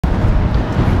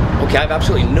Okay, I have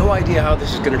absolutely no idea how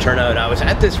this is going to turn out. I was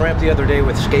at this ramp the other day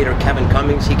with skater Kevin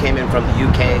Cummings. He came in from the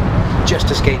UK just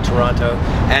to skate Toronto.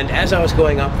 And as I was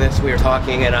going up this, we were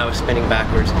talking and I was spinning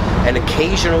backwards. And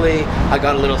occasionally I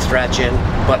got a little stretch in,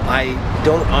 but I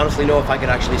don't honestly know if I could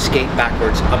actually skate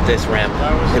backwards up this ramp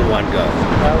in one go.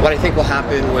 What I think will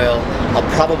happen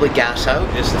I'll probably gas out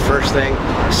is the first thing.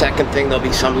 Second thing, there'll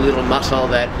be some little muscle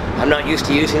that I'm not used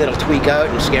to using that'll tweak out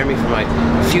and scare me for my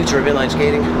future of inline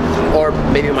skating. Or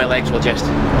maybe my legs will just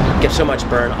get so much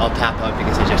burn I'll tap out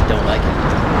because I just don't like it.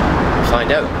 We'll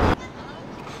find out.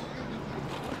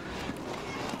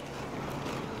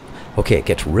 Okay, it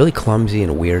gets really clumsy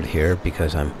and weird here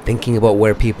because I'm thinking about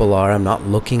where people are. I'm not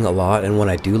looking a lot, and when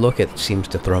I do look, it seems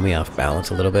to throw me off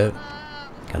balance a little bit.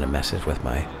 Kind of messes with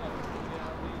my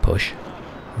push.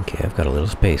 Okay, I've got a little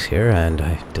space here, and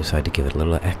I decide to give it a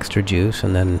little extra juice,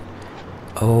 and then...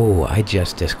 Oh, I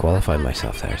just disqualified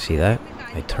myself there. See that?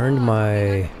 I turned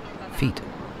my feet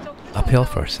uphill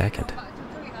for a second.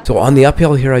 So on the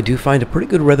uphill here, I do find a pretty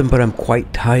good rhythm, but I'm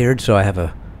quite tired, so I have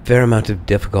a fair amount of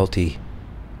difficulty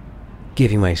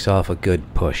giving myself a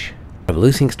good push. I'm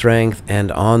losing strength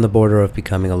and on the border of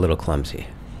becoming a little clumsy.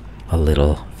 A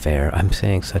little fair. I'm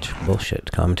saying such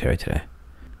bullshit commentary today.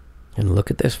 And look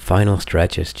at this final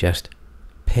stretch. It's just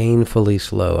painfully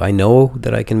slow. I know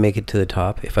that I can make it to the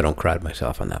top if I don't crowd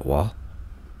myself on that wall.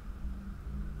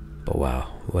 But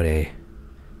wow, what a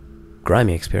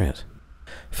grimy experience.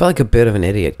 I felt like a bit of an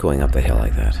idiot going up the hill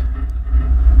like that.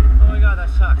 Oh my god, that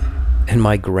sucked. And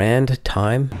my grand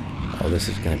time, oh, this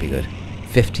is going to be good,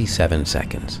 57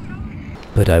 seconds.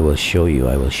 But I will show you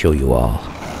all.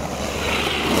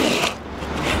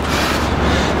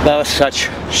 That was such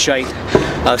shite.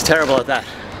 I was terrible at that.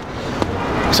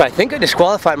 So I think I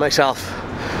disqualified myself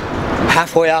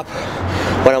halfway up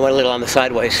when I went a little on the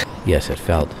sideways. Yes, it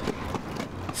felt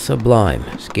sublime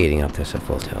skating up this at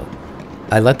full tilt.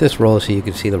 I let this roll so you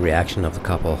can see the reaction of the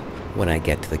couple when I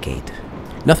get to the gate.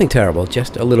 Nothing terrible,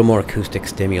 just a little more acoustic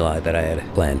stimuli that I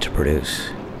had planned to produce.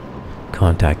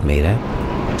 Contact made at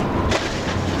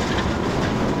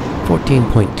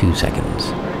 14.2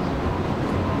 seconds.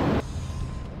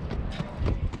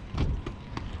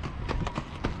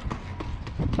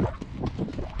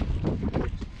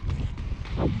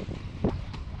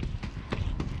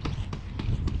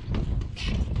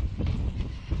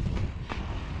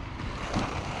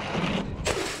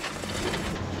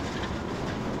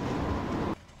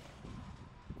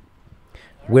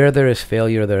 Where there is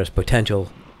failure, there is potential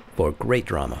for great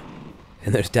drama.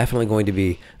 And there's definitely going to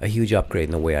be a huge upgrade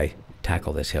in the way I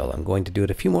tackle this hill. I'm going to do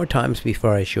it a few more times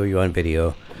before I show you on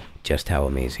video just how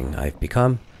amazing I've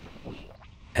become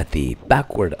at the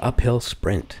backward uphill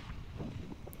sprint.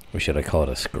 Or should I call it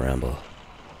a scramble?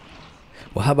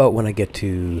 Well, how about when I get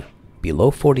to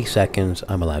below 40 seconds,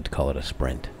 I'm allowed to call it a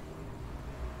sprint.